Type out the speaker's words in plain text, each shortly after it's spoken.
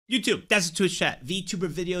YouTube, that's the Twitch chat. VTuber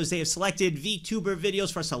videos they have selected. VTuber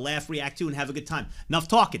videos for us to laugh, react to, and have a good time. Enough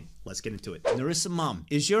talking. Let's get into it. Narissa Mom,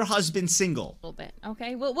 is your husband single? A little bit.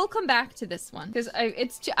 Okay, we'll come back to this one because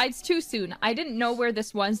it's too soon. I didn't know where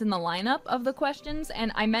this was in the lineup of the questions,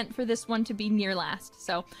 and I meant for this one to be near last.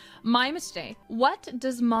 So my mistake. What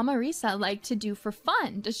does Mama Risa like to do for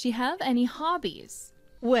fun? Does she have any hobbies?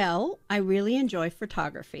 Well, I really enjoy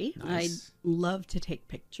photography. Nice. I love to take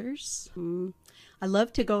pictures. I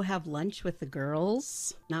love to go have lunch with the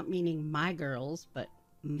girls, not meaning my girls, but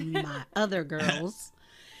my other girls,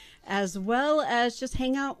 as well as just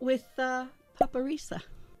hang out with Papa Risa.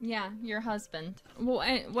 Yeah, your husband. Well,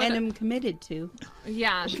 And I'm committed to.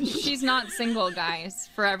 Yeah, she's not single, guys.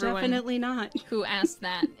 For everyone Definitely not. who asked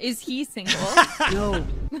that, is he single? No.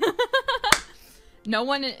 No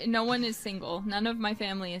one is single. None of my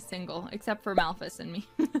family is single, except for Malphus and me.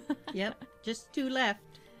 Yep, just 2 left.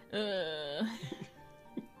 Emotional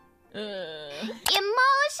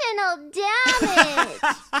damage!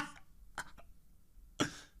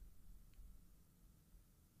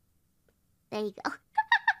 There you go.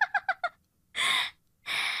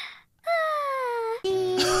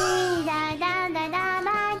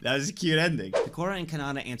 That was a cute ending. Kokora and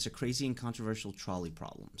Kanata answer crazy and controversial trolley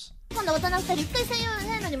problems. 今度大人2人1回専用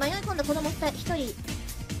ないのに迷い込んだ子供1人。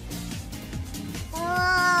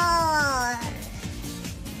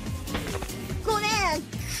ごめん。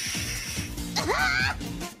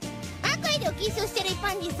悪意でお禁止をしてる一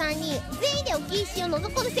般人3人、善意でお禁止を除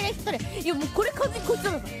こうとしてる人1人。いやもうこれ完全にこいつ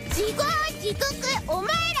らだぞ。自業自得、お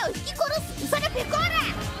前らを引き殺す、それペコーラ。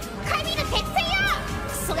神の鉄槌よ。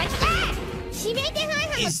クソガキだ。指名手配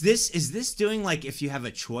犯。Is this doing like if you have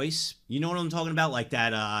a choice? You know what I'm talking about? Like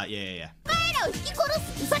that, yeah.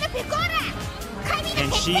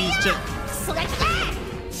 And she's just...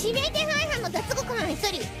 指名手配犯の脱獄犯1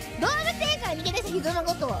人、動物園から逃げ出したヒグマ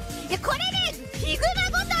ごと。いやこれね、ヒグ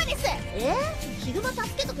マごとです。ヒグマ助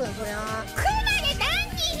けとくよそりゃ。クマで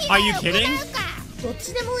何人ヒグマ Are you kidding? どっ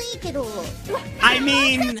ちでもいいけど。I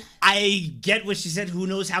mean, I get what she said. Who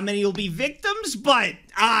knows how many will be victims, but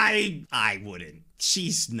I wouldn't.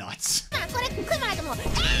 She's nuts. これクマだと思う。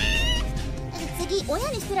次、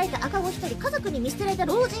親に捨てられた赤子1人、家族に見捨てられた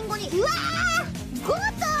老人5人。うわー、5頭い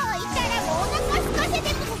たらもうお腹空かせ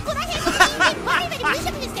てここら辺の人間バリバリ無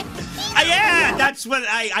職にして。Yeah, that's what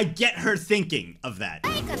I get her thinking of that.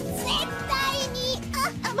 誰か絶対に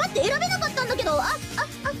待って選べなかったんだけど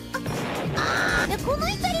でこの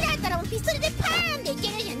1人だったらもうピストルでパーンっていけ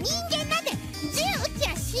るじゃん。人間なんて銃撃ち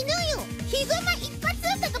ゃ死ぬよ。ヒグマ一発撃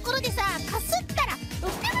ったところでさ、かすったらピョンピョ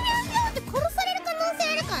ンピョンって殺される可能性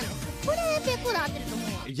あるからね。これペコで合ってると思う。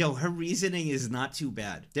Yo, her reasoning is not too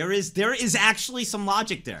bad. There is actually some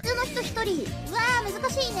logic there. 普通の人1人。うわー難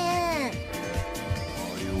しいね。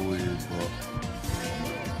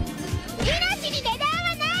命に値段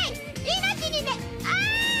はない。命にね。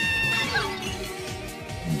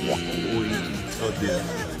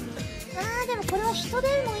でもこれは人で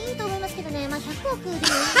もいいと思いますけどね。まあ100億でもいいんです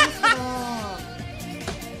けど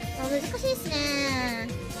難しいですね。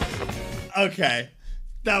Okay,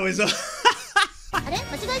 that was あれ間違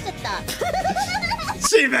えちゃった。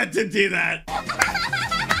She meant to do that.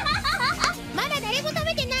 まだ誰も食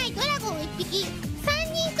べてないドラゴン1匹。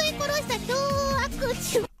3人食い殺した凶悪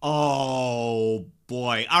中。Oh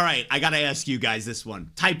boy. All right, I gotta ask you guys this one.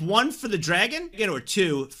 Type 1 for the dragon, or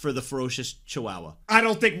 2 for the ferocious chihuahua? I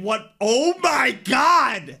don't think what... Oh my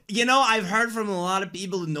god! You know, I've heard from a lot of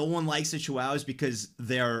people that no one likes the chihuahuas because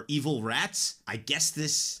they're evil rats. I guess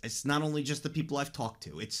it's not only just the people I've talked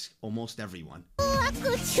to, it's almost everyone.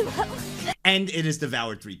 And it has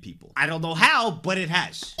devoured 3 people. I don't know how, but it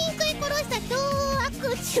has.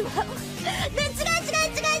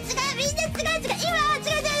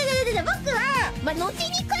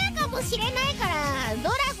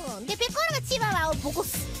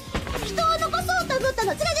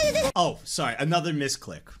 Oh, sorry, another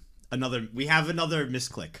misclick. We have another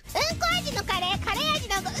misclick.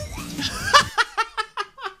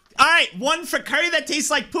 Alright, 1 for curry that tastes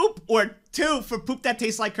like poop, or 2 for poop that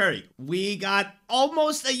tastes like curry. We got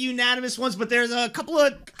almost a unanimous ones, but there's a couple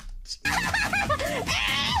of...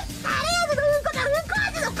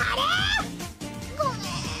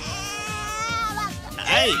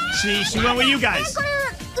 Hey, she went with you guys.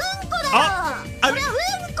 Oh,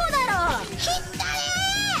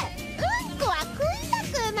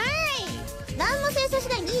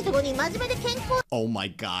 oh my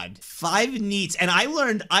god. 5 neats. And I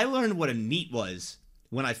learned what a neat was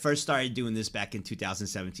when I first started doing this back in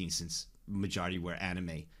 2017, since majority were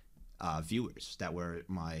anime viewers that were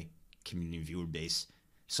my community viewer base.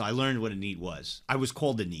 So I learned what a neat was. I was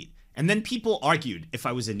called a neat. And then people argued if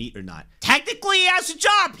I was a NEET or not. Technically, he has a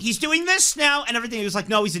job. He's doing this now and everything. He was like,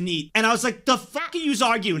 no, he's a NEET. And I was like, the fuck are you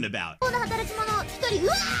arguing about? この働き者一人う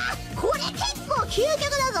わーこれ結構究極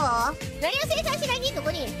だぞ何も生産しないとこ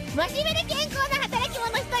に真面目で健康な働き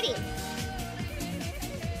者一人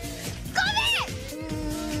ごめ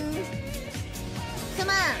んす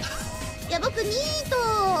まんいや僕ニート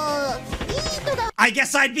が I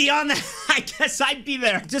guess I'd be on that. I guess I'd be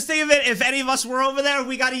there. Just think of it, if any of us were over there,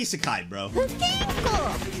 we got isekai, bro. 不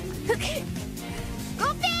健康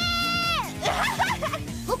ごめん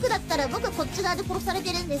僕だったら僕こっち側で殺され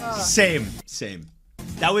てるんです Same.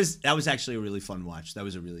 That was actually a really fun watch. That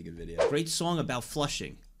was a really good video. Great song about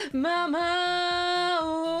flushing. Mama,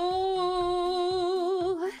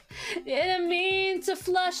 ooh, didn't mean to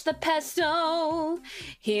flush the pesto.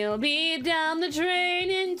 He'll be down the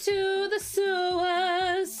drain into the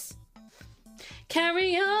sewers.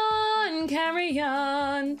 Carry on,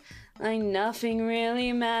 like nothing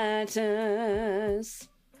really matters.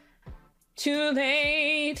 Too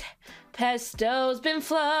late, pesto's been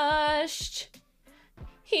flushed.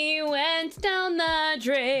 He went down the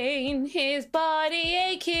drain, his body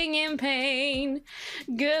aching in pain.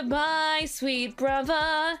 Goodbye, sweet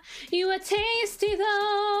brother, you were tasty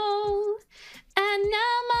though. And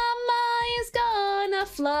now Mama is gonna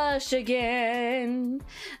flush again.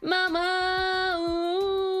 Mama,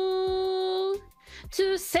 ooh,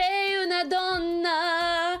 to say una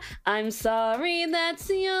donna. I'm sorry, that's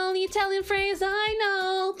the only Italian phrase I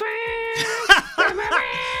know.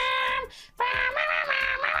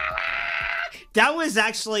 That was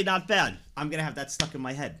actually not bad. I'm gonna have that stuck in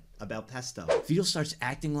my head about pesto. Vedal starts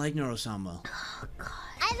acting like Neuro-sama. Oh god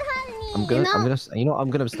I'm hungry I'm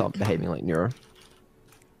gonna stop behaving like Neuro.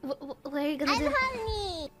 What are you gonna do?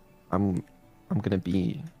 I'm hungry I'm gonna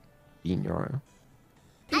be Neuro.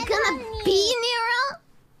 You're gonna be Neuro?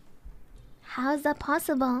 How is that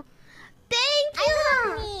possible? Thank you!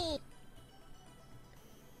 I'm hungry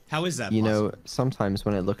How is that You possible? know, sometimes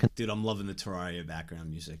when I look in Dude, I'm loving the Terraria background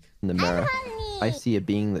music. the mirror, I see a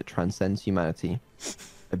being that transcends humanity.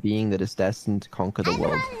 A being that is destined to conquer the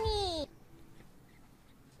world.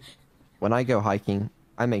 When I go hiking,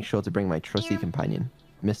 I make sure to bring my trusty companion,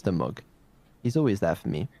 Mr. Mug. He's always there for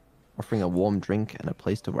me, offering a warm drink and a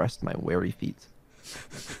place to rest my weary feet.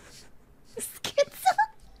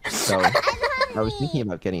 So, I was thinking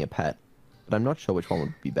about getting a pet, but I'm not sure which one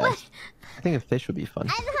would be best. I think a fish would be fun.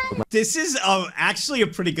 But This is actually a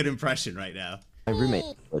pretty good impression right now. my roommate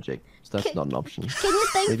is allergic, so that's not an option. Can you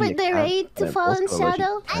thank Maybe for a the cat, raid but to I'm fall in also allergic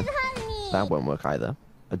shadow? to cats. That won't work either.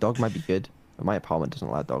 A dog might be good, but my apartment doesn't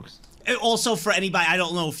allow dogs. Also, for anybody, I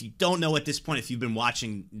don't know if you don't know at this point, if you've been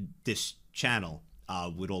watching this channel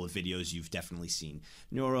with all the videos, you've definitely seen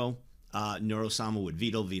Neuro-sama with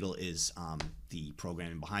Vedal. Vedal is the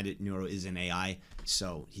programming behind it. Neuro is an AI,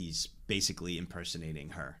 so he's basically impersonating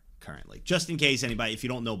her currently. Just in case anybody, if you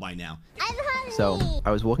don't know by now. So,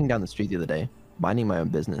 I was walking down the street the other day, minding my own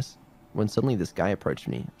business, when suddenly this guy approached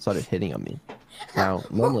me, started hitting on me. Now,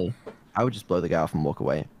 normally, I would just blow the guy off and walk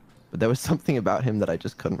away, but there was something about him that I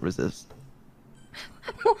just couldn't resist.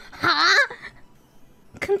 Huh?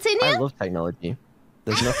 Continue? I love technology.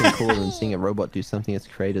 There's nothing cooler than seeing a robot do something its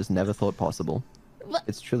creators never thought possible. What?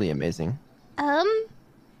 It's truly amazing.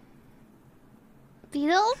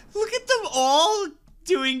 Vedal? Look at them all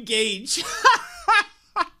doing Gage.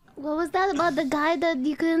 What was that about the guy that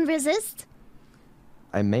you couldn't resist?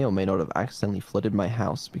 I may or may not have accidentally flooded my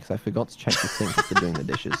house because I forgot to check the sink after doing the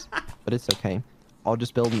dishes. But it's okay. I'll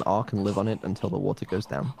just build an ark and live on it until the water goes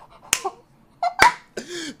down.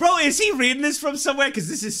 Bro, is he reading this from somewhere? Because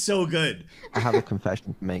this is so good. I have a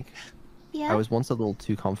confession to make. Yeah. I was once a little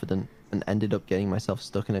too confident and ended up getting myself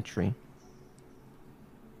stuck in a tree.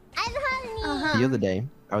 The other day,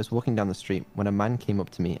 I was walking down the street when a man came up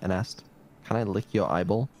to me and asked, "Can I lick your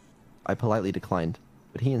eyeball?" I politely declined,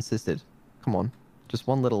 but he insisted. Come on, just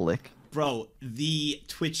one little lick. Bro, the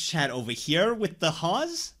Twitch chat over here with the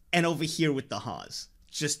haws and over here with the haws.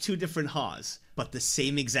 Just two different haws, but the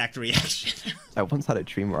same exact reaction. I once had a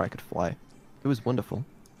dream where I could fly. It was wonderful.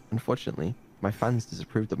 Unfortunately, my fans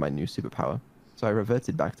disapproved of my new superpower, so I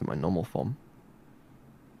reverted back to my normal form.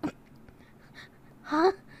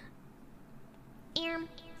 Huh?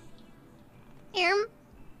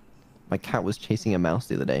 My cat was chasing a mouse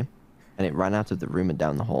the other day, and it ran out of the room and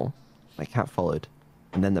down the hall. My cat followed,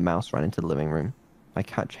 and then the mouse ran into the living room. My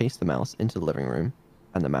cat chased the mouse into the living room,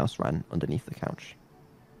 and the mouse ran underneath the couch.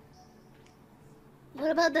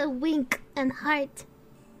 What about the wink and heart?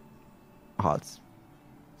 Hearts.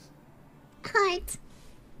 Heart.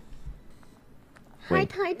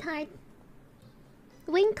 Wink. Heart.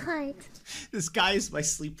 Wing card. This guy is my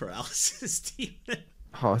sleep paralysis demon.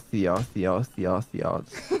 The odds.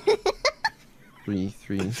 3.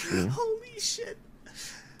 Holy shit.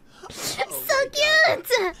 So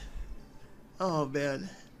cute. Oh man.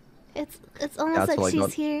 It's almost That's all I like she's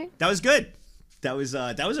got. here. That was good. That was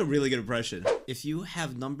a really good impression. If you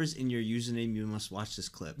have numbers in your username, you must watch this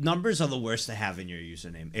clip. Numbers are the worst to have in your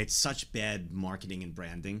username. It's such bad marketing and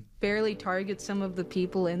branding. Barely target some of the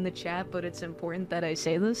people in the chat, but it's important that I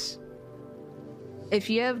say this. If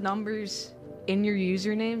you have numbers in your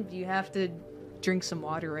username, you have to drink some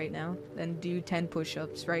water right now and do 10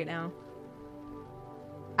 push-ups right now.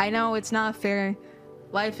 I know it's not fair.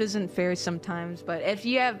 Life isn't fair sometimes, but if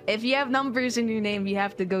you have numbers in your name, you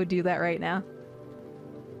have to go do that right now.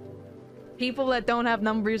 People that don't have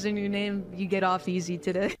numbers in your name, you get off easy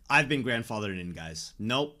today. I've been grandfathered in, guys.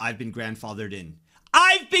 Nope, I've been grandfathered in.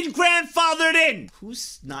 I've been grandfathered in!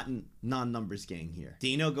 Who's not in non-numbers gang here?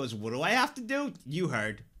 Dino goes, what do I have to do? You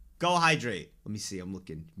heard. Go hydrate. Let me see, I'm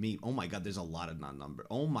looking. Oh my god, there's a lot of non-number.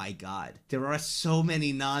 Oh my god. There are so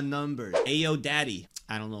many non-numbers. Ayo daddy.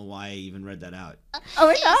 I don't know why I even read that out. Oh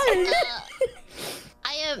my god.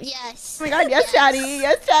 I am, yes. Oh my god, yes, Daddy.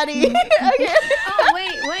 Yes, Daddy. Okay. Oh,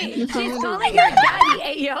 wait. She's calling her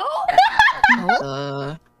daddy, Ayo?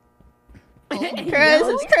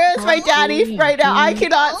 Kura's my daddy right now. I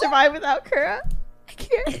cannot survive without Kura. I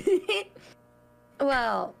can't.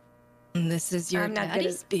 Well, this is your I'm not daddy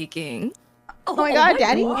gonna- speaking. Oh my god,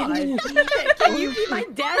 Daddy. Can you be my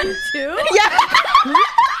daddy too? Yeah.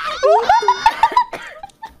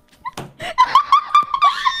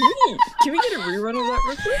 Can we get a rerun of that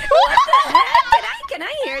real quick? What the heck? Can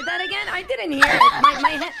I hear that again? I didn't hear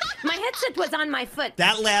it. My headset was on my foot.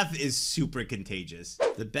 That laugh is super contagious.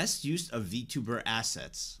 The best use of VTuber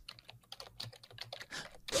assets.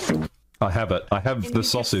 I have it. I have the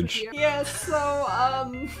sausage. Yes, so,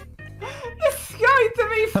 it's going to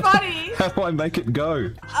be funny. How do I make it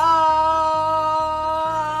go?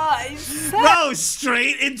 Bro,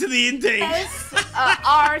 straight into the intake. Press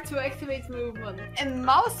R to activate movement, and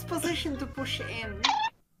mouse position to push in.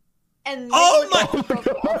 And Oh my!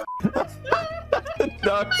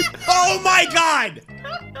 No. Oh my god!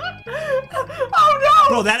 Oh no!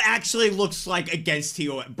 Bro, that actually looks like against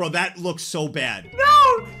TOS. Bro, that looks so bad.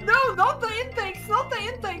 No, not the intakes,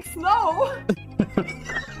 no!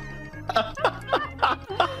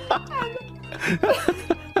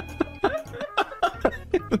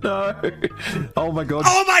 No. Oh my god.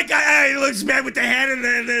 Oh my god! Hey, it looks bad with the hand and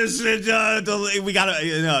then there's we gotta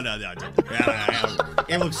no.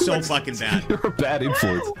 It looks so fucking bad. You're a bad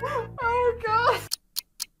influence. Oh god!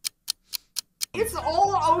 It's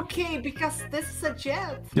all okay because this is a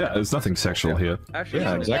jet. Yeah, there's nothing sexual here. Actually,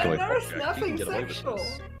 yeah, exactly. There's nothing sexual.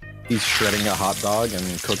 He's shredding a hot dog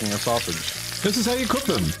and cooking a sausage. This is how you cook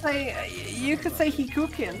them. You could say he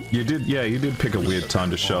cooking. You did, yeah, you did pick a weird time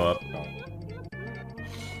to show up.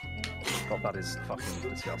 God, that is fucking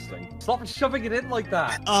disgusting. Stop shoving it in like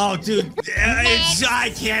that. Oh, dude,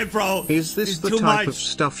 I can't, bro. Is this the type of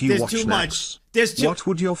stuff you watch, Nagzz? There's too. What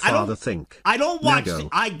would your father think? I don't watch.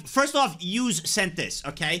 Nago. First off, Yous sent this,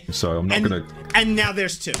 okay? So I'm not gonna. And now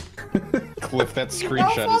there's two. Cliff, that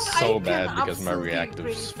screenshot is so I bad can because my absolutely reactive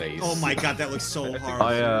agree. face. Oh my god, that looks so horrible.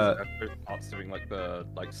 After it starts doing like the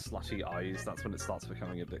slushy eyes, that's when it starts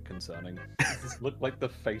becoming a bit concerning. This look like the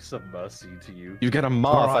face of mercy to you. You got a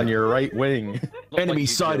moth on your right wing. Enemy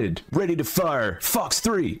sighted. Ready to fire. Fox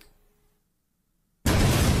 3.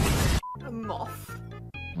 A moth.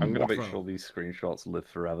 I'm gonna make sure these screenshots live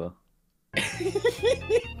forever.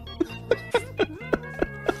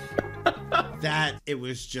 That it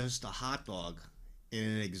was just a hot dog in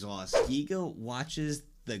an exhaust. Giga watches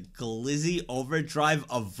the Glizzy Overdrive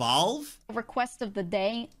evolve. Request of the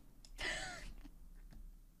day.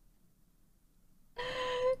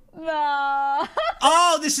 No.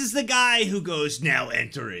 Oh, this is the guy who goes now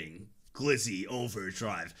entering Glizzy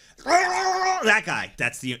Overdrive. That guy.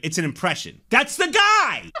 It's an impression. That's the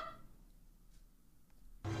guy.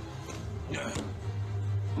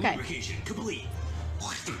 Okay. Lubrication complete.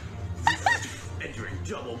 Entering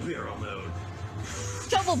double barrel mode.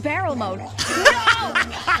 Double barrel mode.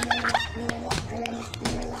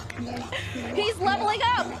 He's leveling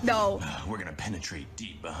up. No. We're gonna penetrate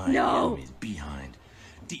deep behind No. enemies.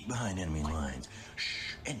 Deep behind enemy lines.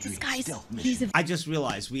 This guy's. I just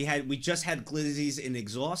realized we just had Glizzies in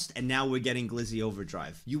exhaust, and now we're getting Glizzy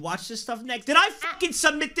Overdrive. You watch this stuff next? Did I fucking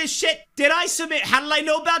submit this shit? Did I submit? How did I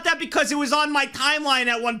know about that? Because it was on my timeline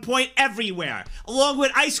at one point everywhere, along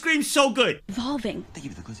with Ice Cream So Good. Evolving. They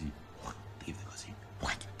give you the Glizzy. They give you the Glizzy.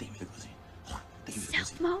 What? They give you the Glizzy. They give you the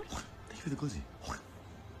Stealth Glizzy. mode. They give you the Glizzy.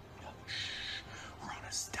 Run.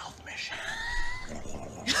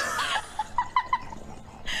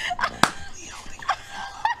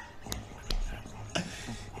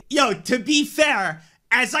 Yo, to be fair,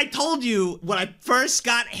 as I told you, when I first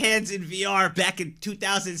got hands in VR back in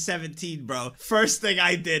 2017, bro, first thing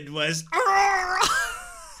I did was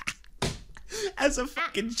as a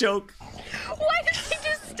fucking joke. Why did he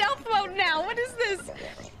do stealth mode now? What is this?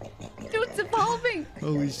 Dude, it's evolving.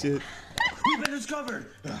 Holy shit. We've been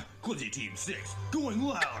discovered. Glizzy Team 6, going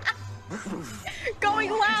loud.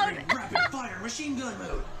 Going loud. Rapid fire machine gun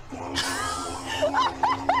mode.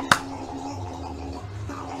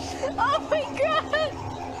 Oh my god.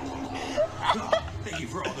 Thank you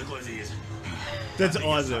for all the glizzies. That's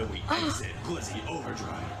awesome. We exit Glizzy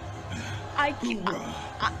Overdrive.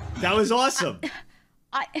 That was awesome.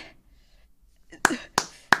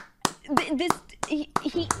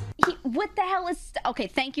 What the hell is? Okay,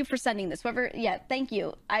 thank you for sending this. Whoever, yeah, thank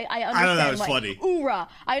you. I understand. I know that was why, funny. Oorah!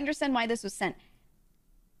 I understand why this was sent.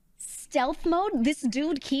 Stealth mode. This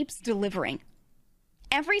dude keeps delivering.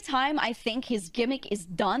 Every time I think his gimmick is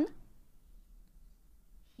done,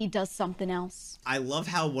 he does something else. I love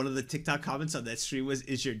how one of the TikTok comments on that stream was,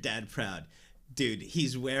 "Is your dad proud?" Dude,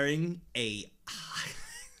 he's wearing a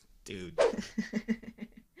dude.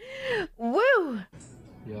 Woo!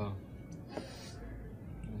 Yeah.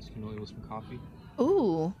 Nice cannoli with some coffee.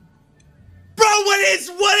 Ooh. Bro, what is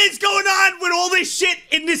going on with all this shit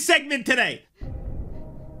in this segment today?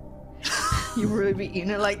 You really be eating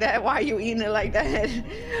it like that? Why are you eating it like that?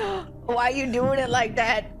 Why are you doing it like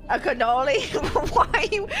that? A cannoli? Why are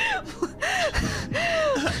you...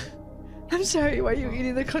 I'm sorry, why are you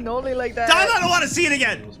eating the cannoli like that? I don't want to see it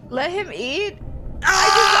again! Let him eat.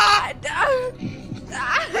 Ah!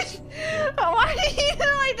 Why are you eating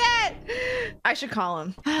it like that? I should call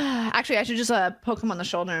him. Actually, I should just poke him on the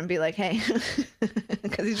shoulder and be like, hey.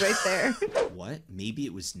 Because he's right there. What? Maybe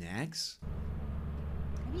it was Nagzz?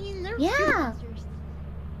 I mean, there's two monsters.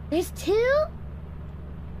 There's two?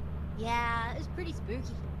 Yeah, it was pretty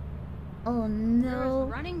spooky. Oh There was a no.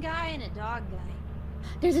 running guy and a dog guy.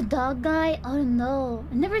 There's a dog guy? Oh no.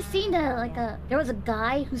 I've never seen that. There was a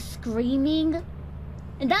guy who's screaming.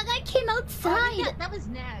 And that guy came outside. Oh, yeah, that was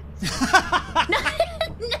Nagzz.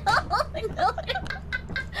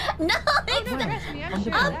 No, it's no, not. trust me, I'm On the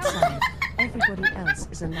sure bright that side, everybody else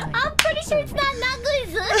is alive. I'm pretty sure it's not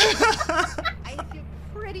Nagzz. I feel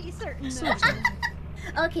pretty certain.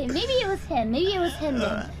 Okay, maybe it was him. Maybe it was him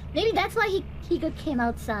then. Maybe that's why he came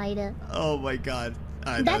outside. Oh my god.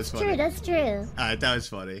 Alright, That's true. That's true. Alright, that was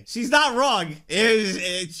funny. She's not wrong.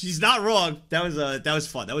 She's not wrong. That was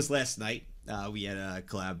fun. That was last night. We had a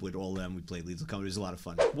collab with all of them. We played Lethal Company. It was a lot of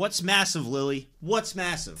fun. What's massive, Lily? What's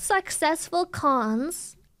massive? Successful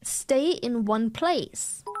cons stay in one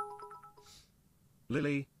place.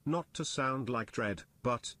 Lily, not to sound like Dread,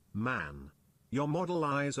 but, man. Your model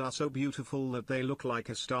eyes are so beautiful that they look like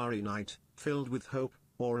a starry night, filled with hope,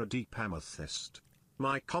 or a deep amethyst.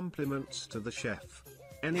 My compliments to the chef.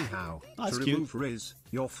 Anyhow, That's to cute. remove Riz,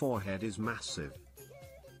 your forehead is massive.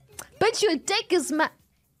 But your dick is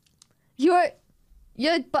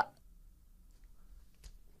your butt.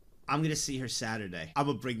 I'm gonna see her Saturday. I'm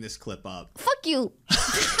gonna bring this clip up. Fuck you.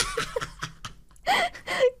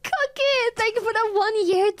 Cookie, thank you for the 1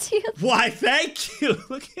 year too. Why, thank you.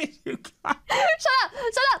 Look at you guys. Shut up,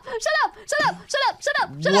 shut up, shut up, shut up, shut up, shut up,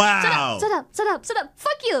 shut Wow. up, shut up, shut up, shut up.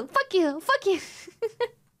 Fuck you, fuck you, fuck you.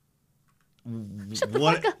 Shut the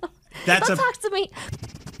What? fuck up. That's Don't a- talk to me.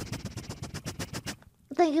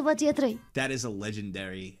 Thank you for tier 3. That is a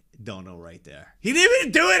legendary dono right there. He didn't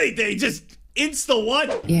even do anything. Just insta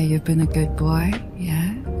one. Yeah, you've been a good boy.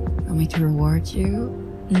 Yeah. Want me to reward you?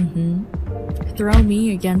 Mm-hmm. Throw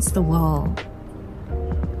me against the wall.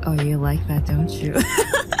 Oh, you like that, don't you?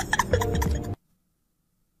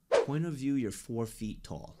 Point of view, you're 4 feet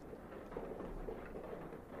tall.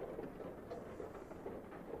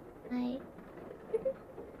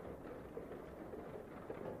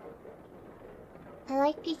 I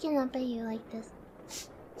like peeking up at you like this.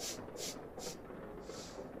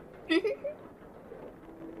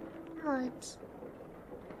 Oh, it's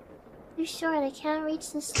too short. I can't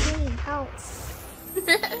reach the stream. Help.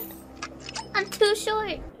 I'm too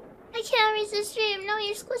short. I can't reach the stream. No,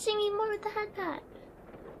 you're squishing me more with the headpad.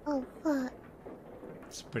 Oh, fuck.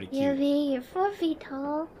 It's pretty Yeah, cute. V, you're 4 feet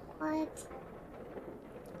tall. What?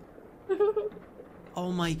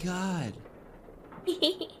 Oh my god.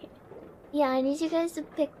 Yeah, I need you guys to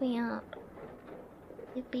pick me up.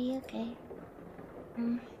 You'll be okay.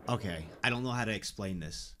 Okay, I don't know how to explain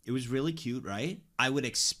this. It was really cute, right? I would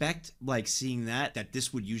expect, like, seeing that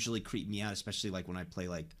this would usually creep me out, especially, like, when I play,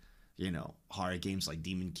 like, you know, horror games like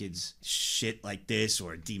Demon Kids, shit like this,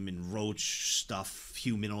 or Demon Roach stuff,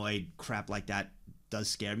 humanoid crap like that does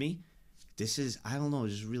scare me. This is, I don't know,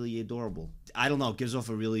 just really adorable. I don't know, it gives off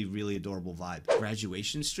a really, really adorable vibe.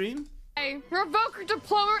 Graduation stream? Hey, revoker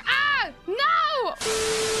diplomer. Ah! No!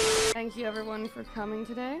 Thank you everyone for coming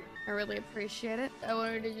today. I really appreciate it. I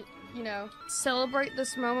wanted to, you know, celebrate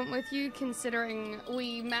this moment with you, considering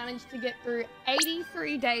we managed to get through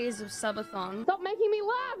 83 days of subathon. Stop making me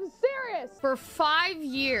laugh, I'm serious! For 5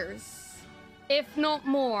 years, if not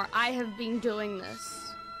more, I have been doing this.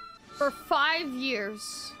 For 5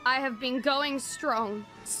 years, I have been going strong.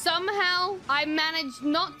 Somehow, I managed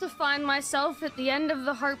not to find myself at the end of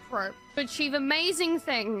the hope rope, to achieve amazing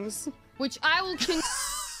things, which I will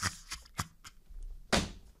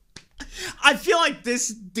I feel like this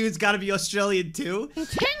dude's gotta be Australian too.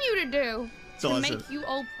 continue to do It's to awesome. make you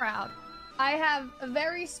all proud. I have a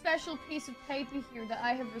very special piece of paper here that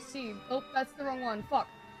I have received. Oh, that's the wrong one. Fuck.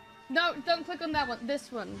 No, don't click on that one.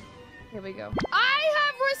 This one. Here we go. I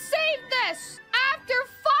have received this after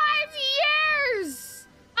 5 years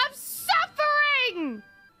of suffering! 5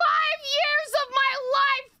 years of my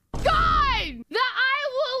life gone! That I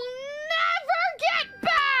will never get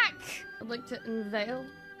back! I'd like to unveil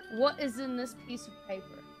what is in this piece of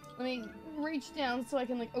paper. Let me reach down so I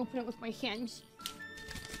can like open it with my hands.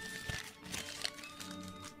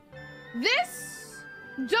 This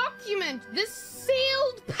document, this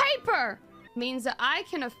sealed paper, means that I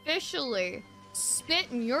can officially spit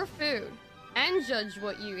in your food and judge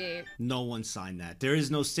what you eat. No one signed that. There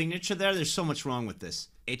is no signature there. There's so much wrong with this.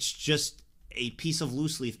 It's just a piece of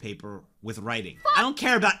loose leaf paper with writing. I don't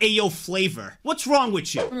care about Ayo flavor. What's wrong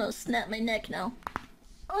with you? I'm gonna snap my neck now.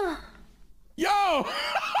 Ugh. Yo!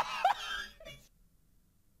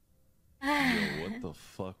 Yo, what the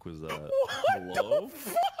fuck was that? Hello?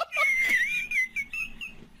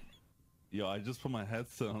 Yo, I just put my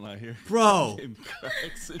headset on. I hear Bro. fucking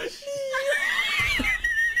cracks and shit.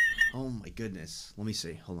 Oh my goodness. Let me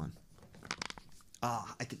see. Hold on.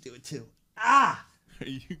 Ah, I could do it too. Ah! Are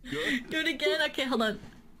you good? Do it again? Okay, hold on.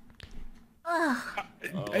 Ugh.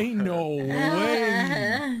 Ain't no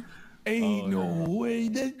way. Ain't no way.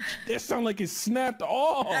 That sound like it snapped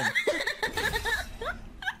off.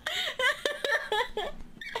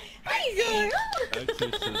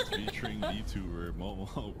 Exorcist featuring VTuber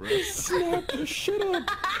Momo, bro. Snap the shit up.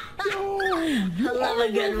 Yo, I love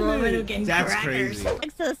a good woman who can That's crackers.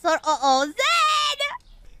 crazy.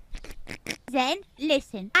 Zen,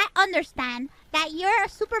 listen. I understand that your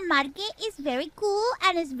supermarket is very cool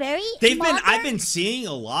and is very modern I've been seeing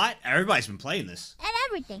a lot. Everybody's been playing this. and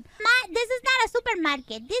everything. This is not a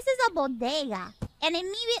supermarket. This is a bodega. And in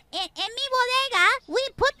mi bodega, we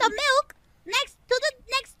put the milk next to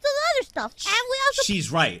the other stuff. And we also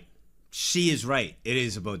She's right. She is right. It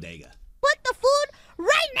is a bodega. put the food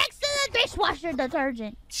right next to the dishwasher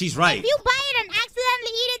detergent. She's right. If you buy it and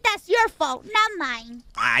accidentally eat it, that's your fault, not mine.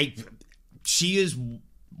 She is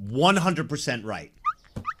 100% right.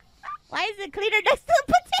 Why is it cleaner next to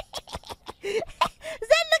the potato?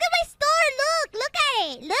 Zen, look at my store. Look at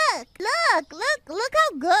it. Look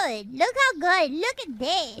how good. Look how good. Look at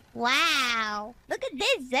this. Wow. Look at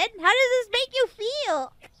this, Zen. How does this make you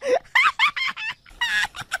feel?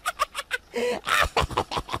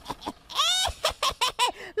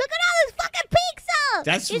 Look at all this fucking pizza.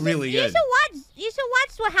 That's really good. You should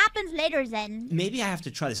watch what happens later, Zen. Maybe I have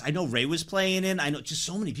to try this. I know Ray was playing it. I know just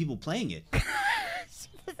so many people playing it. She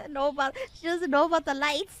doesn't know about the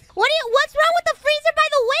lights. What's wrong with the freezer by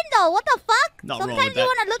the window? What the fuck? Not wrong Sometimes with you that.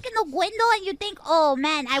 want to look in the window and you think, oh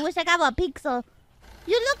man, I wish I got a pizza.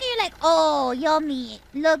 You look and you're like, oh, yummy.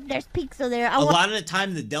 Look, there's pizza there. A lot of the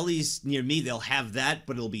time, the delis near me, they'll have that,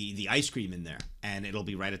 but it'll be the ice cream in there. And it'll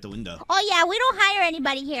be right at the window. Oh yeah, we don't hire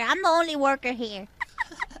anybody here. I'm the only worker here.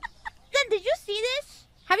 Then did you see this?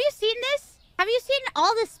 Have you seen this? Have you seen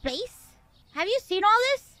all this space? Have you seen all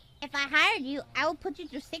this? If I hired you, I would put you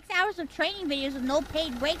through 6 hours of training videos with no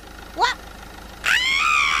paid break. What?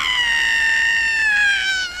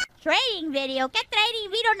 Training video? ¿Qué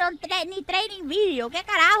training video? No ni training video. ¿Qué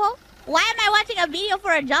carajo? Why am I watching a video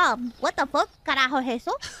for a job? What the fuck? Carajo es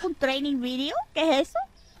eso? Un training video? ¿Qué es eso?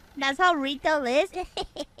 That's how retail is?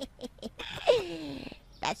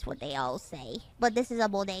 That's what they all say. But this is a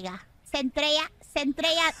bodega. Centrella,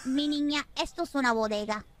 mi niña, esto es una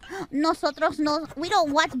bodega. Nosotros no, we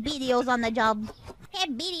don't watch videos on the job. Hey,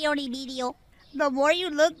 video ni video. The more you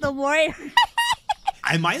look, the more it...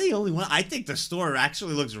 Am I the only one? I think the store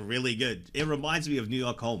actually looks really good. It reminds me of New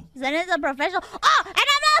York Home. Zen is a professional. Oh, and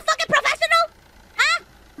I'm not a fucking professional? Huh?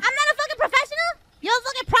 I'm not a fucking professional? You have a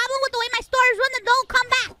fucking problem with the way my store is run, then don't come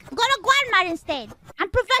back. Go to Walmart instead. I'm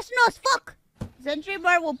professional as fuck. Century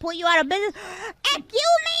Bird will pull you out of business.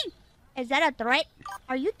 Excuse me! Is that a threat?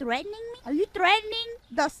 Are you threatening me? Are you threatening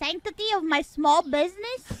The sanctity of my small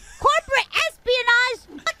business? Corporate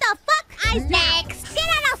espionage? What the fuck? Eyes next. Get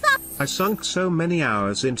out of the I sunk so many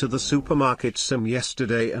hours into the supermarket sim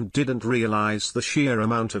yesterday and didn't realize the sheer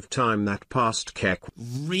amount of time that passed. Kek.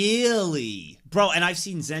 Really? Bro, and I've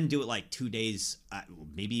seen Zen do it like 2 days,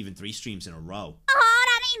 maybe even 3 streams in a row.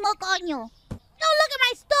 Ahora mismo, coño. Don't look at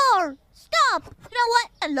my store. Stop. You know what?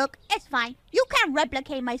 And look, it's fine. You can't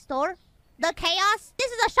replicate my store. The chaos,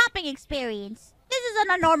 this is a shopping experience. This isn't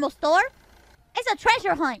a normal store. It's a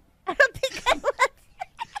treasure hunt. I don't think I would.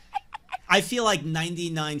 I feel like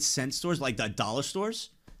 99-cent stores, like the dollar stores,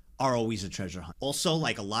 are always a treasure hunt. Also,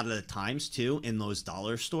 like a lot of the times too, in those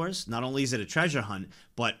dollar stores, not only is it a treasure hunt,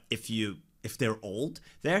 but if they're old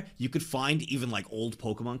there, you could find even like old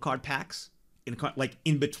Pokemon card packs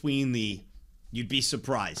in between the. You'd be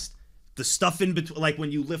surprised. The stuff in between, like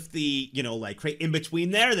when you lift the, like crate in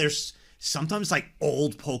between there's sometimes like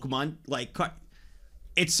old Pokemon like card.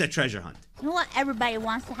 It's a treasure hunt. You know what? Everybody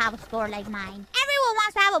wants to have a store like mine. Everyone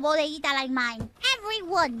wants to have a bodeguita like mine.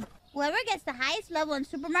 Everyone. Whoever gets the highest level in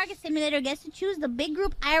Supermarket Simulator gets to choose the big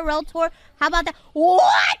group IRL tour. How about that?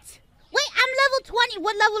 What? Wait, I'm level 20.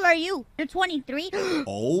 What level are you? You're 23?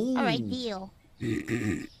 Oh. All right, deal.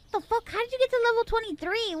 The fuck? How did you get to level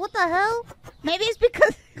 23? What the hell? Maybe it's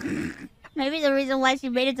because... Maybe the reason why she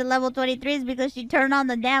made it to level 23 is because she turned on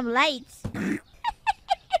the damn lights. Wait,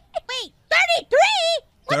 33?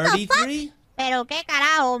 What 33? the fuck? Pero qué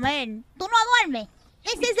carajo, man. Tú no duermes.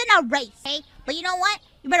 This isn't a race, okay? But you know what?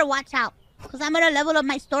 You better watch out. Because I'm going to level up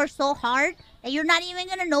my store so hard that you're not even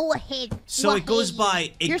going to know what hit. So it goes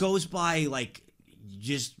by, like,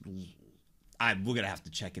 just... we're going to have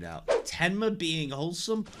to check it out. Tenma being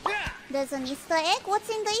wholesome? There's an Easter egg? What's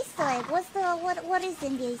in the Easter egg? What is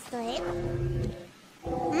in the Easter egg?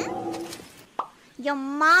 Your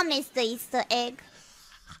mom is the Easter egg.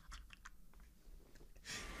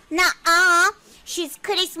 Nuh-uh. She's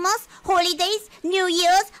Christmas, holidays, New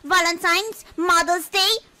Year's, Valentine's, Mother's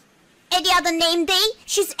Day, any other name day.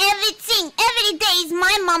 She's everything. Every day is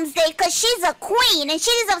my mom's day because she's a queen and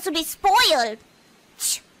she deserves to be spoiled.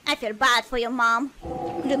 I feel bad for your mom.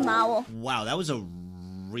 Wow, that was a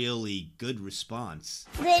really good response.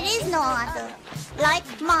 There is no other like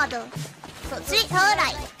mother. So treat her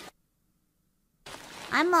right.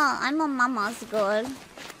 I'm a mama's girl.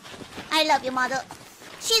 I love you, mother.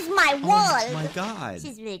 She's my world. Oh my god.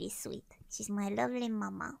 She's really sweet. She's my lovely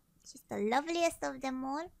mama. She's the loveliest of them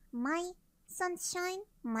all. My sunshine,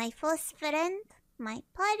 my first friend, my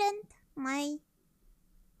parent, my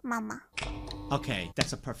mama. Okay,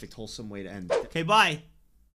 that's a perfect wholesome way to end. Okay, bye.